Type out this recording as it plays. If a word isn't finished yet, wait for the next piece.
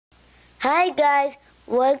Hi guys,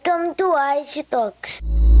 welcome to Aish Talks.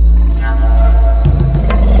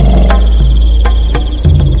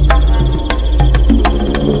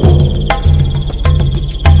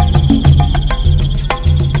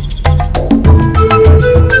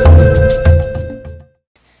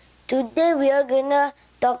 Today we are gonna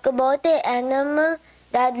talk about an animal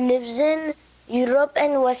that lives in Europe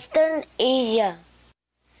and Western Asia.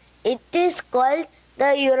 It is called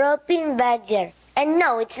the European badger. And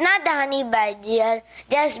no, it's not the honey badger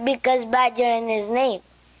just because badger in his name.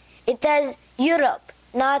 It has Europe,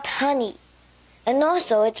 not honey. And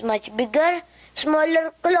also it's much bigger,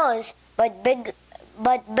 smaller claws, but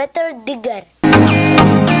better digger.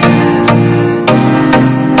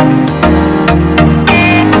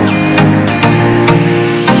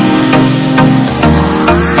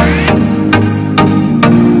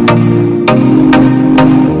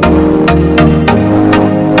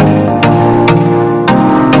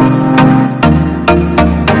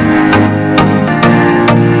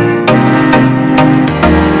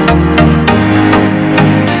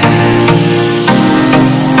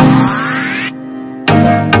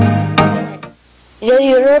 The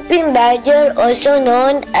European badger, also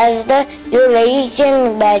known as the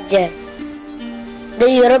Eurasian badger. The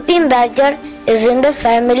European badger is in the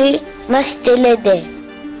family Mustelidae.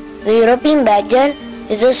 The European badger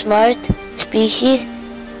is a smart species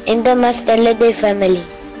in the Mustelidae family.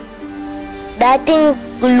 That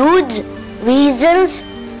includes weasels,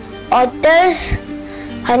 otters,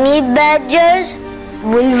 honey badgers,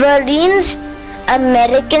 wolverines,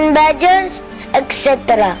 American badgers,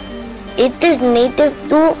 etc. It is native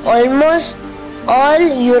to almost all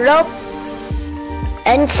Europe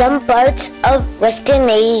and some parts of Western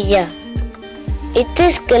Asia. It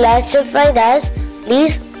is classified as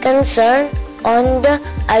least concern on the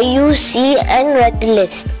IUCN Red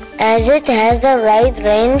List, as it has a wide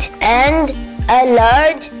range and a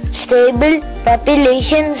large stable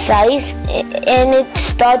population size, and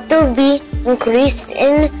it's thought to be increased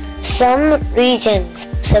in some regions.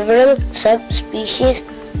 Several subspecies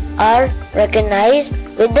are recognized,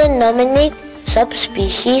 with the nominate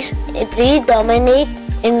subspecies predominate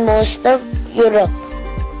in most of Europe.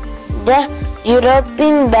 The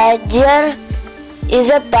European badger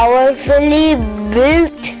is a powerfully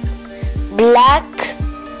built black,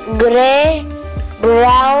 grey,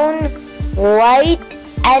 brown, white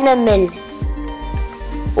animal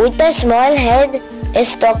with a small head, a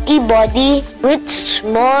stocky body with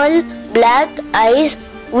small black eyes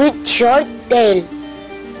with short tail.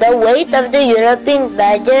 The weight of the European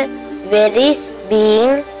badger varies,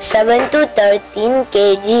 being 7 to 13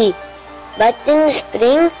 kg, but in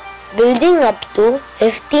spring building up to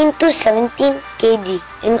 15 to 17 kg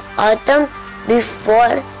in autumn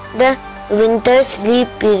before the winter sleep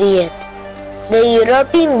period. The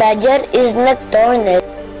European badger is nocturnal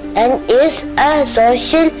and is a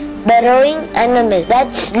social burrowing animal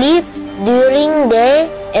that sleeps during day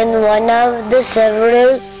in one of the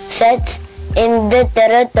several sets in the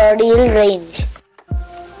territorial range.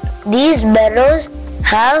 These burrows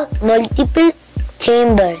have multiple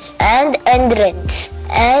chambers and entrances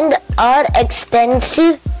and are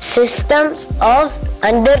extensive systems of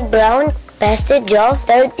underground passage of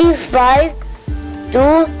 35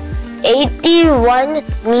 to 81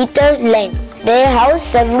 meter length. They house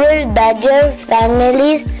several badger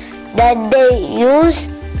families that they use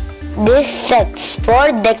these sets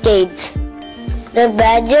for decades. The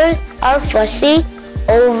badgers are fussy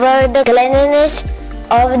over the cleanliness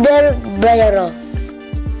of their burrow,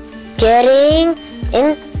 carrying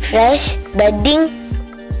in fresh bedding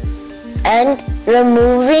and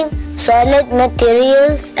removing solid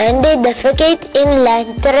materials, and they defecate in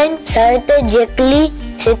lanterns strategically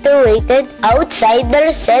situated outside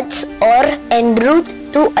their sets or en route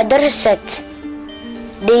to other sets.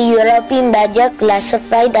 The European badger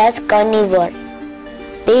classified as carnivore.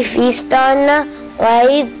 They feast on a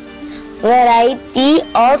wide variety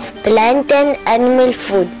of plant and animal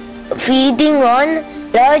food, feeding on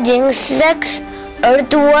large insects,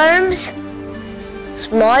 earthworms,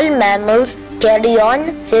 small mammals,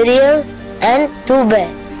 carrion, cereals, and tuber.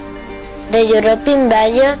 The European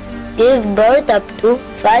badger gives birth up to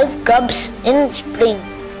 5 cubs in spring.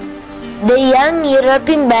 The young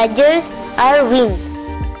European badgers are weaned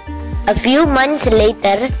a few months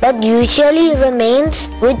later, but usually remains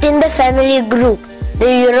within the family group.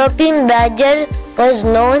 The European badger was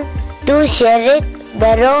known to share its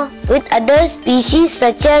burrow with other species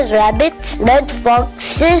such as rabbits, red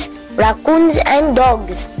foxes, raccoons, and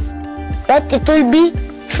dogs. But it will be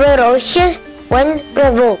ferocious when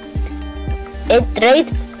provoked, a trait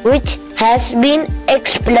which has been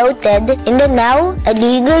exploited in the now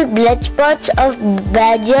illegal blood spots of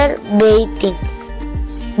badger baiting.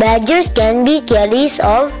 Badgers can be carriers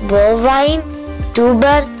of bovine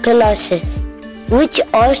tuberculosis, which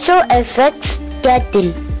also affects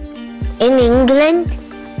cattle. In England,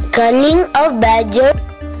 culling of badger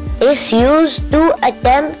is used to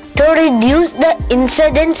attempt to reduce the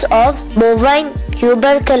incidence of bovine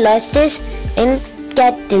tuberculosis in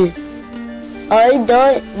cattle.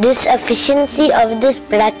 Although this efficiency of this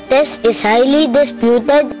practice is highly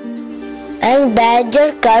disputed and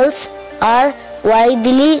badger culls are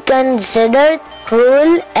widely considered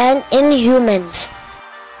cruel and inhumane,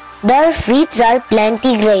 their feet are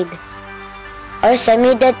plantigrade or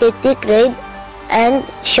semi-tetrade and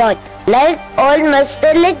short. Like all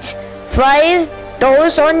mustelids, 5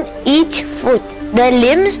 toes on each foot. The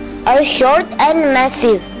limbs are short and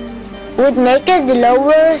massive, with naked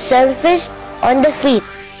lower surface on the feet.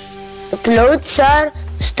 The claws are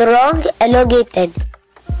strong, elongated,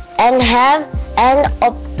 and have an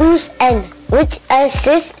obtuse end, which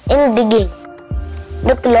assists in digging.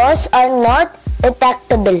 The claws are not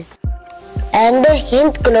retractable, and the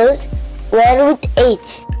hind claws wear with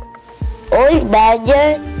age. Old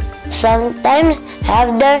badgers sometimes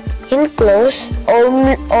have their hind claws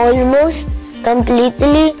almost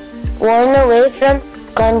completely worn away from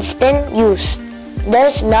constant use.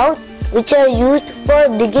 Their snout, which are used for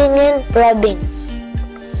digging and probing.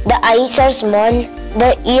 The eyes are small,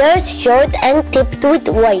 the ears short and tipped with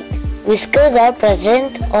white. Whiskers are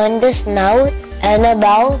present on the snout and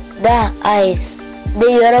above the eyes.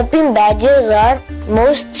 The European badgers are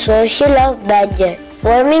most social of badgers,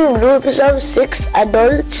 forming groups of 6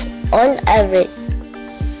 adults on average,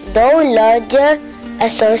 though larger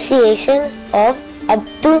associations of up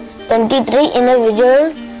to 23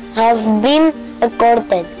 individuals have been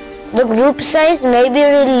recorded. The group size may be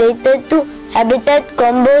related to habitat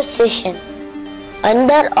composition.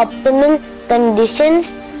 Under optimal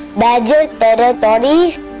conditions, badger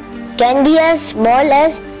territories can be as small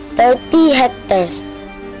as 30 hectares,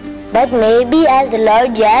 but may be as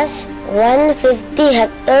large as 150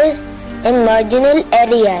 hectares in marginal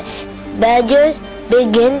areas. Badgers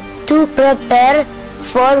begin to prepare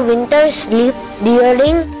for winter sleep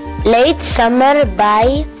during late summer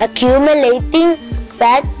by accumulating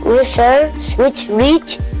fat reserves which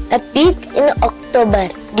reach a peak in October.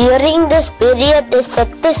 During this period, the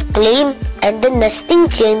nest is clean and the nesting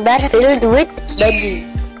chamber filled with bedding.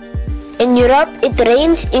 In Europe, its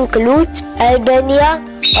range includes Albania,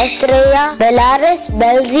 Austria, Belarus,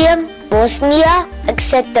 Belgium, Bosnia,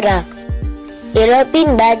 etc.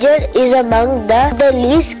 European badger is among the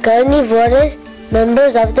least carnivorous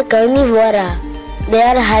members of the carnivora. They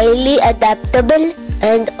are highly adaptable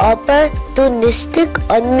and opportunistic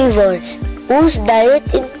omnivores, whose diet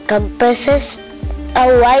encompasses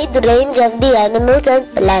a wide range of the animals and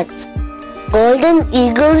plants. Golden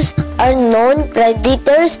eagles are known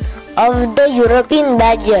predators of the European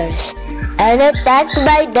badgers, and attacks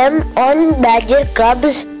by them on badger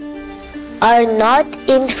cubs are not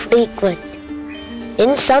infrequent.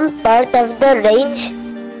 In some part of the range,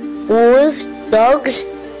 wolves, dogs,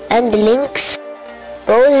 and lynx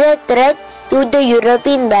pose a threat to the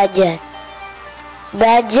European badger.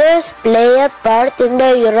 Badgers play a part in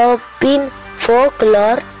the European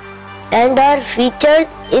folklore and are featured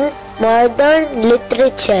in modern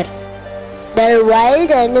literature. They are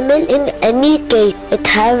wild animal in any case. It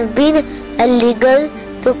has been illegal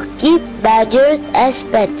to keep badgers as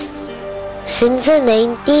pets since the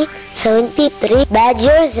 1973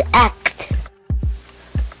 Badgers Act.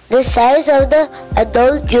 The size of the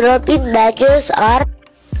adult European badgers are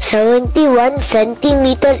 71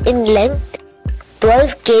 cm in length,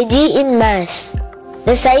 12 kg in mass.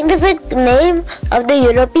 The scientific name of the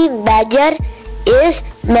European badger is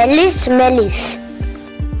Meles meles.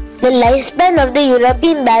 The lifespan of the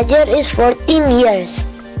European badger is 14 years,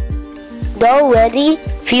 though very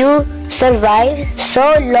few survive so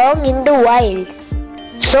long in the wild.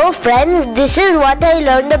 So friends, this is what I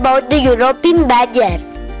learned about the European badger.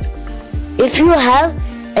 If you have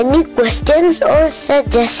any questions or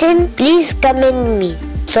suggestions, please comment me.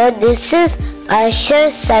 So this is Asher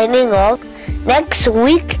signing off. Next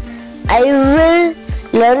week, I will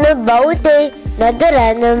learn about another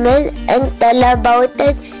animal and tell about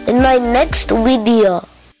it in my next video.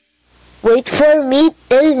 Wait for me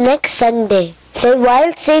till next Sunday. Say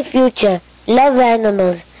wild, say future. Love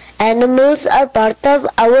animals. Animals are part of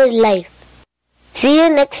our life. See you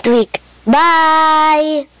next week.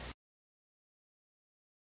 Bye!